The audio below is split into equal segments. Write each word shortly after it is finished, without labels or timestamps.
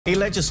A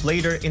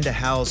legislator in the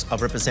House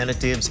of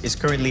Representatives is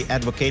currently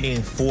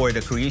advocating for the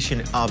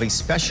creation of a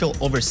special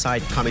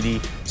oversight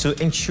committee to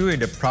ensure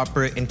the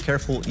proper and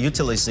careful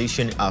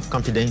utilization of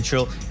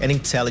confidential and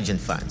intelligent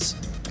funds.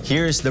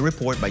 Here's the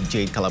report by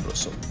Jade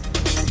Calabroso.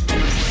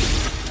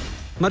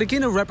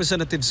 Marikina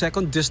Representative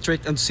 2nd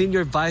District and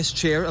Senior Vice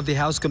Chair of the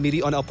House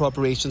Committee on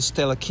Appropriations,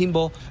 Stella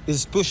Kimbo,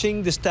 is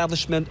pushing the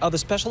establishment of a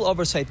Special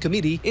Oversight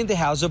Committee in the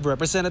House of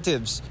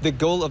Representatives. The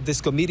goal of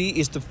this committee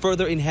is to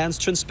further enhance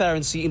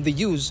transparency in the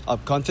use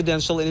of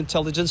confidential and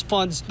intelligence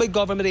funds by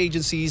government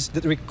agencies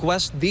that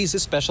request these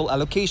special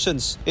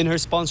allocations. In her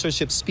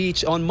sponsorship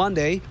speech on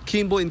Monday,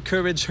 Kimbo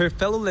encouraged her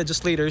fellow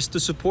legislators to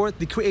support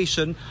the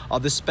creation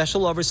of the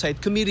Special Oversight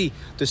Committee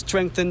to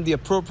strengthen the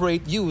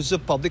appropriate use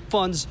of public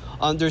funds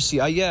under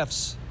CIFs.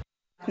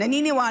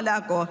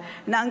 Naniniwala ako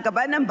na ang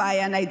kaban ng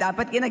bayan ay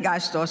dapat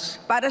ginagastos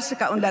para sa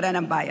kaunlaran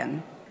ng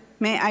bayan.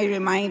 May I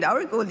remind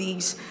our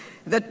colleagues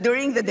that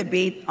during the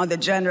debate on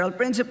the general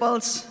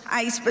principles,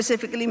 I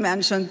specifically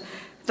mentioned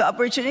the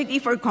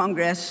opportunity for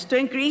Congress to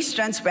increase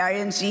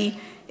transparency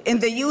in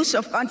the use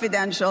of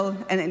confidential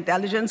and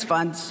intelligence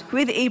funds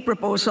with a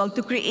proposal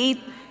to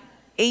create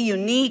a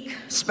unique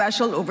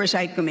special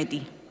oversight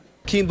committee.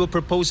 Kimbo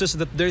proposes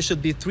that there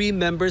should be 3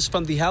 members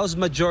from the House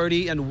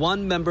majority and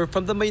 1 member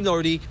from the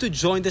minority to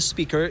join the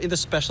Speaker in the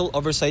Special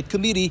Oversight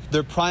Committee.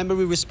 Their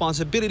primary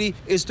responsibility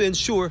is to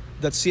ensure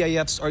that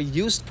CIFs are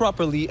used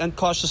properly and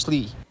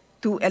cautiously.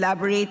 To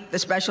elaborate, the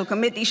special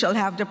committee shall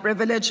have the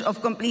privilege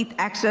of complete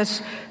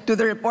access to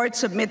the report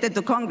submitted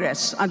to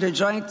Congress under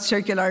Joint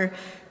Circular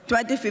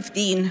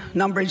 2015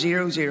 number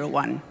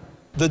 001.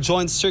 The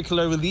joint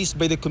circular released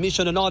by the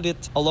Commission on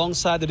Audit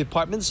alongside the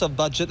Departments of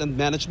Budget and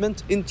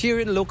Management,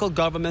 Interior and Local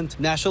Government,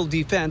 National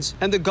Defense,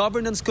 and the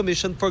Governance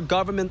Commission for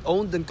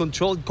Government-Owned and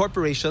Controlled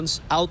Corporations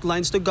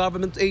outlines the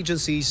government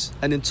agencies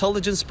and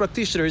intelligence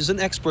practitioners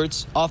and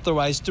experts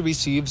authorized to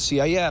receive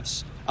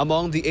CIFs.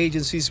 Among the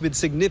agencies with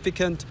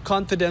significant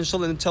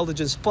confidential and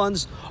intelligence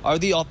funds are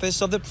the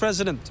Office of the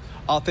President,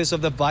 Office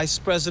of the Vice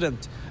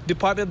President,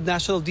 Department of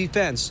National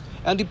Defense,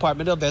 and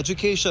Department of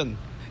Education.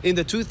 In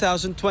the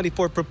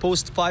 2024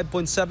 proposed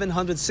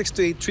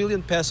 5.768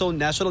 trillion peso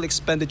national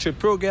expenditure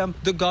program,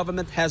 the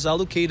government has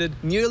allocated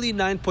nearly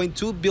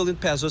 9.2 billion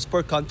pesos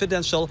for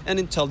confidential and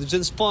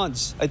intelligence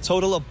funds. A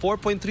total of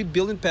 4.3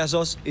 billion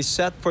pesos is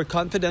set for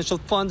confidential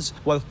funds,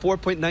 while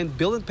 4.9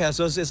 billion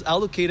pesos is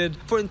allocated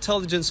for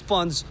intelligence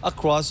funds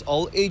across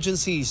all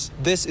agencies.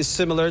 This is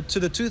similar to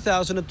the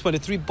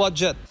 2023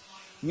 budget.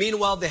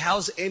 Meanwhile, the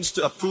House aims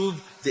to approve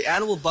the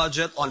annual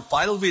budget on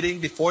final reading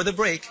before the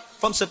break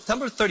from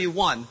September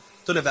 31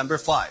 to November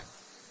 5.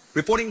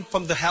 Reporting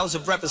from the House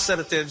of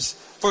Representatives,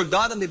 for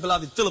God and the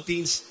beloved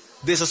Philippines,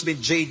 this has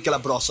been Jade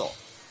Calabroso,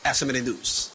 SMN News.